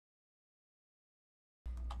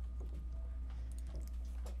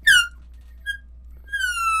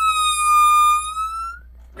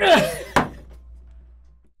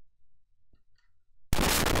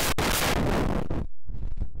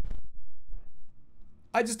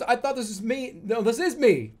I thought this was me. No, this is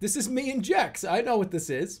me. This is me and Jex. I know what this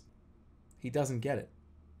is. He doesn't get it.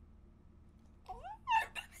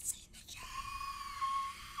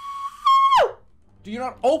 Do you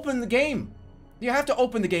not open the game? You have to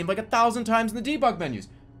open the game like 1,000 times in the debug menus.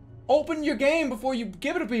 Open your game before you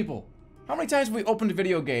give it to people. How many times have we opened a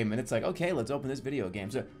video game and it's like, okay, let's open this video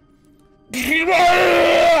game. So,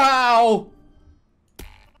 ow!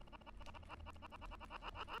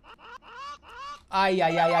 Ay,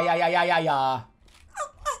 ay, ay, ay, ay, ay, ay, ay, ay.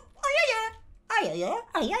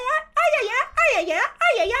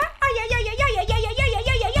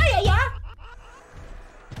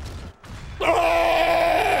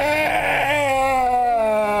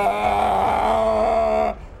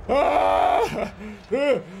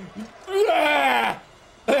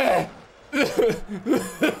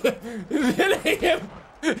 It's hitting him.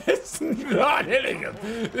 It's not hitting him.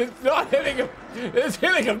 It's not hitting him. It's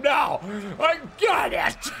hitting him now. I got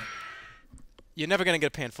it. You're never gonna get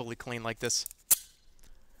a pan fully clean like this.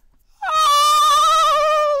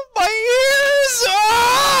 Oh, my ears!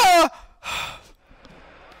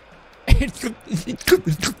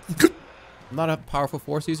 I'm not a powerful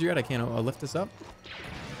force user yet. I can't lift this up.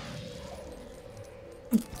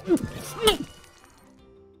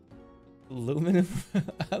 Aluminum?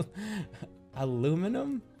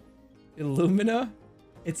 Aluminum? Illumina?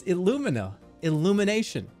 It's Illumina.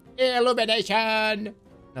 Illumination. Illumination!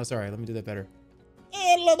 No, sorry. Let me do that better.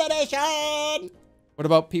 Illumination! What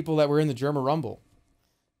about people that were in the Jerma Rumble?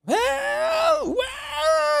 Well, I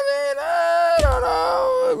don't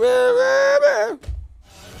know.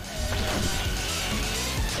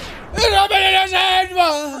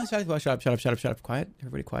 Shut up. Quiet.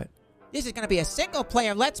 Everybody quiet. This is going to be a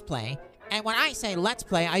single-player Let's Play, and when I say Let's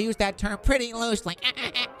Play, I use that term pretty loosely,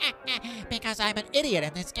 because I'm an idiot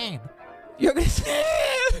in this game. You're going to say...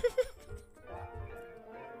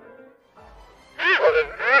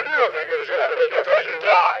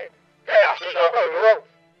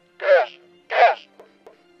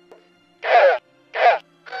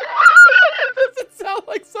 Doesn't sound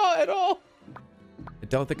like Saw at all. I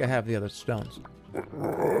don't think I have the other stones.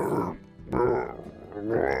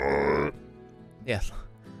 Yes.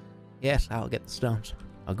 Yes, I'll get the stones.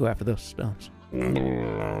 I'll go after those stones.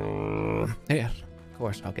 Yes, of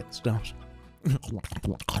course, I'll get the stones.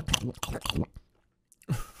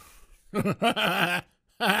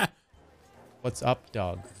 What's up,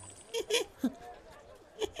 dog?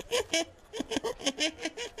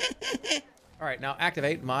 All right, now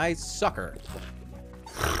activate my sucker.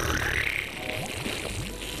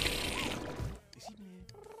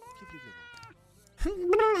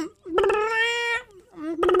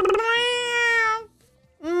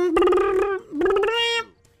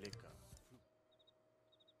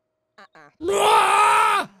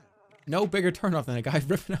 No bigger turnoff than a guy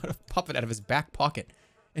ripping out a puppet out of his back pocket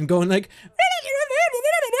and going like,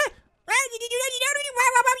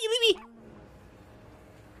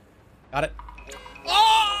 got it.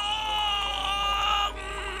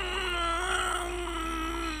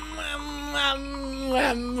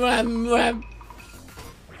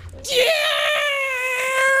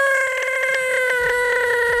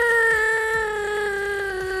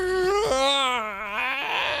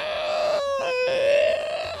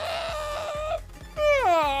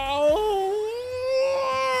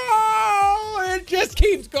 It just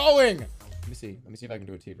keeps going. Let me see if I can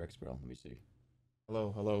do a T-Rex grill. Let me see.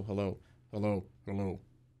 Hello, hello, hello, hello, hello,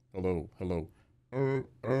 hello, hello.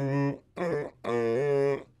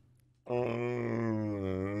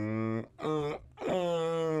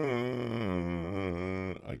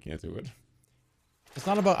 I can't do it. It's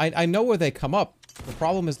not about, I know where they come up. The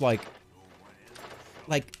problem is like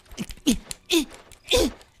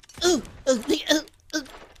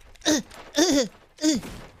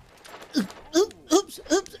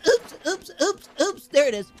Oops, there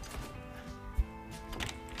it is.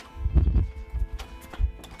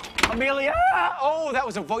 Amelia! Oh, that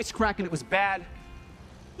was a voice crack and it was bad.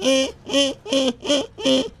 I'll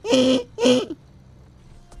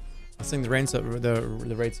sing the rain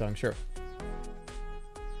the raid song, sure.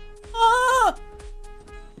 Ah!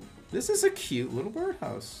 This is a cute little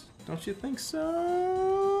birdhouse. Don't you think so?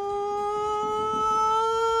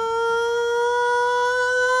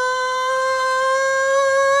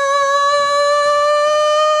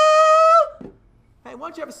 Hey, why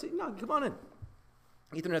don't you have a seat? No, come on in.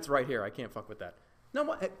 Ethernet's right here. I can't fuck with that. No,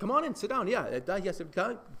 what? Come on in. Sit down. Yeah. Yes.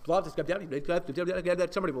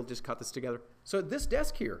 Somebody will just cut this together. So this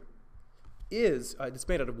desk here is it's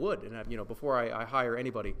made out of wood, and you know, before I hire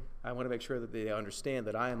anybody, I want to make sure that they understand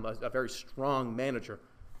that I am a very strong manager,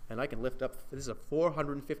 and I can lift up. This is a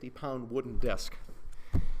 450-pound wooden desk,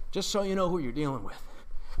 Just so you know who you're dealing with.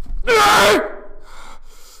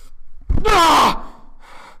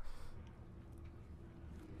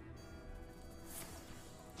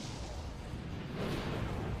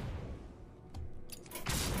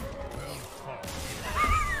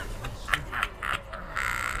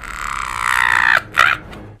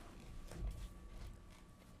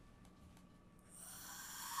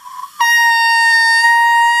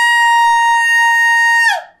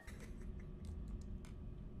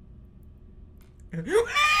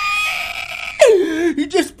 He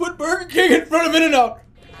just put Burger King in front of In-N-Out.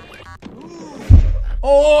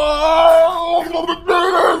 Oh!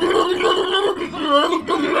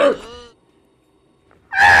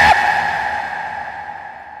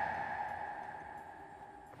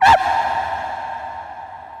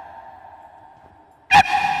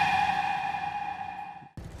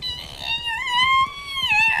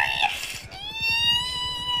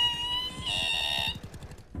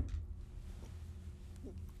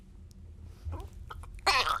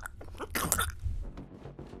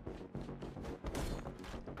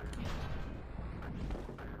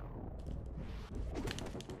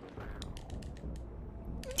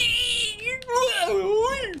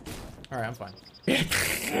 Alright, I'm fine.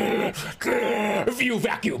 View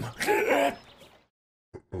vacuum.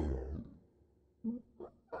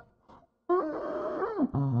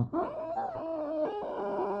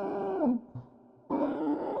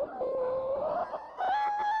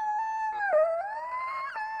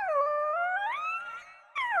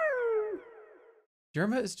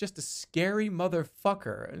 Jerma is just a scary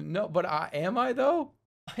motherfucker. No, but am I though?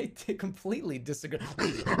 I completely disagree.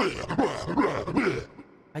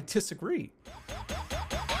 I disagree.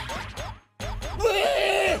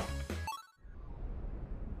 Can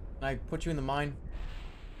I put you in the mine?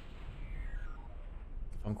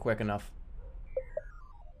 If I'm quick enough.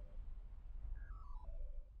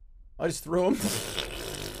 I just threw him.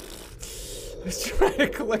 I was trying to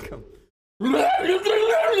click him. Nope.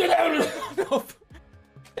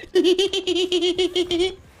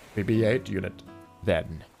 BB-8 unit.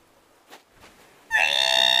 Then.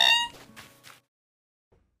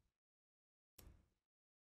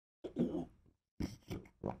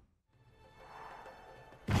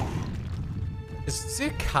 Is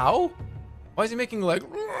it a cow? Why is he making like...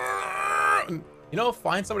 You know,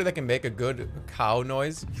 find somebody that can make a good cow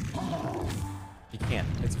noise. You can't.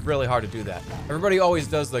 It's really hard to do that. Everybody always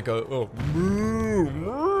does like a... Oh,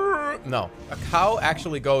 no. A cow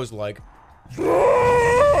actually goes like...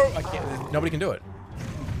 I can't... Nobody can do it.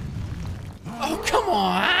 Oh, come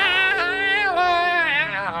on!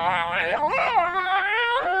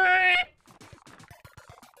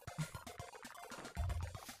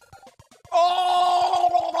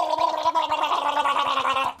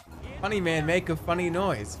 Funny man, make a funny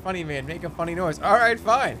noise. Funny man, make a funny noise. All right,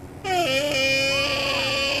 fine.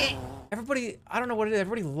 Everybody, I don't know what it is.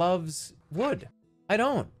 Everybody loves wood. I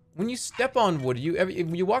don't. When you step on wood,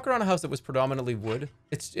 when you walk around a house that was predominantly wood,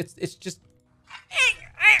 it's just.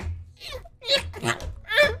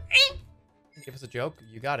 Give us a joke.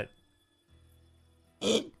 You got it.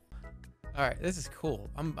 All right, this is cool.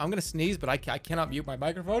 I'm gonna sneeze, but I cannot mute my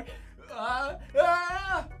microphone. Out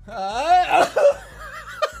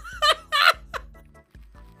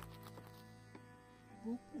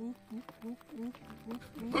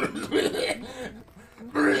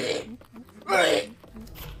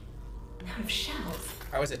of shells.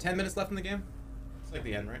 Alright, was it 10 minutes left in the game? It's like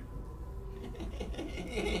the end, right?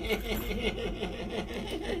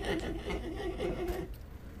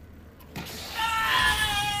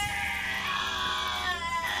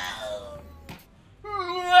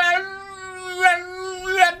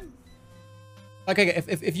 Okay,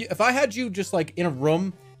 if I had you just like in a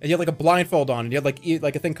room and you had like a blindfold on and you had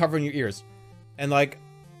like a thing covering your ears, and like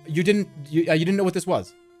you didn't know what this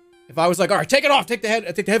was. If I was like, all right, take it off, take the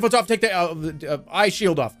headphones off, take the eye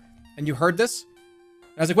shield off, and you heard this,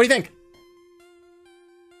 and I was like, what do you think?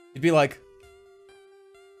 You'd be like,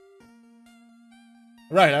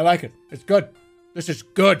 right, I like it. It's good. This is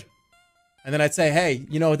good. And then I'd say, hey,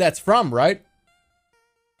 you know what that's from, right?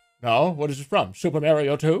 No, what is it from? Super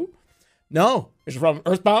Mario 2? No. Is it from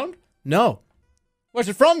Earthbound? No. Where's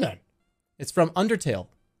it from then? It's from Undertale.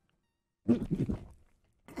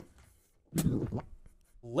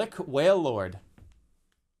 Lick Whale Lord.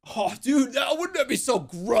 Oh, dude, wouldn't that be so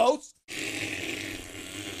gross?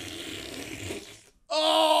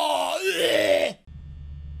 Oh, yeah.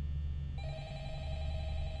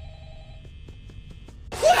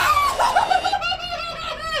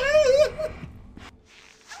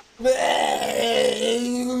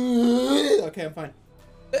 Okay, I'm fine.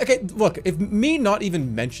 Okay, look, if me not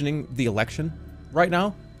even mentioning the election right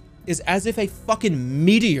now is as if a fucking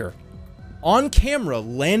meteor on camera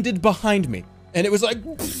landed behind me. And it was like,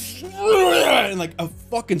 and like a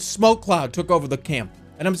fucking smoke cloud took over the camp.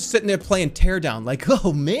 And I'm just sitting there playing Teardown like,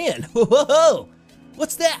 oh man, whoa,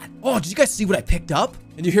 what's that? Oh, did you guys see what I picked up?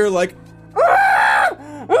 And you hear like,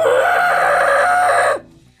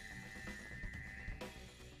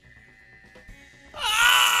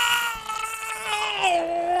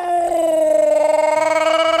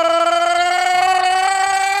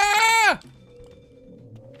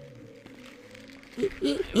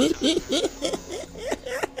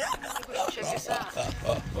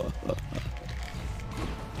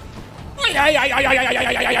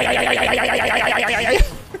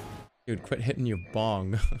 dude, quit hitting your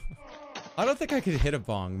bong. I don't think I could hit a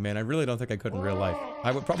bong, man. I really don't think I could in real life.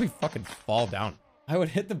 I would probably fucking fall down. I would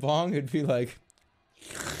hit the bong, it'd be like...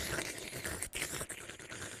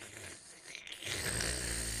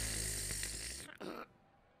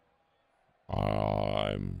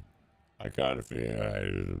 I gotta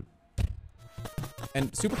feel...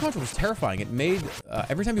 And Super Contra was terrifying. It made,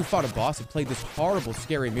 every time you fought a boss, it played this horrible,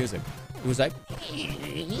 scary music. It was like...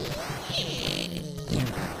 And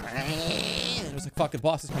it was like, fuck, the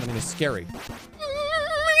boss is coming in, it's scary.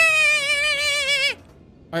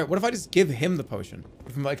 Alright, what if I just give him the potion?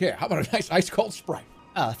 If I'm like, here, how about a nice ice cold Sprite?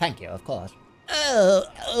 Oh, thank you, of course.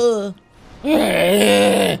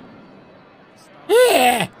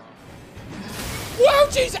 Whoa,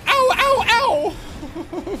 jeez! Ow, ow, ow!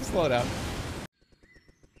 Slow down.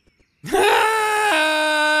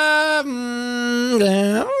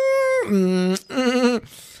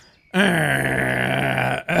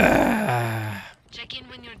 Check in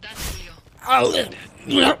when you're done, Julio.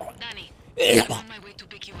 Danny, I'm on my way to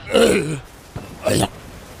pick you up.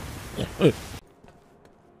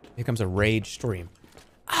 Here comes a rage stream.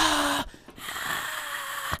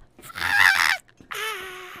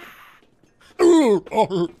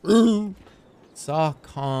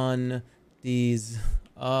 Sakon these.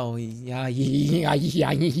 Oh yeah. Are you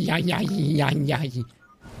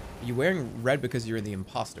wearing red because you're the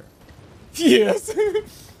imposter? Yes.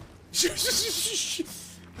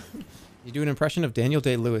 You do an impression of Daniel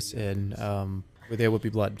Day-Lewis in Where There Would Be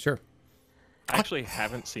Blood. Sure. I actually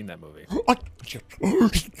haven't seen that movie.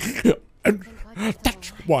 And that's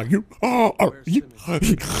why you are.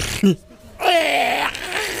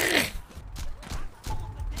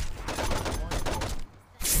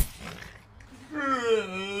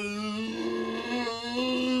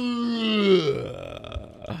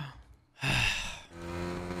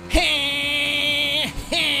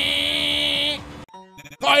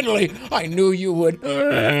 Finally, I knew you would.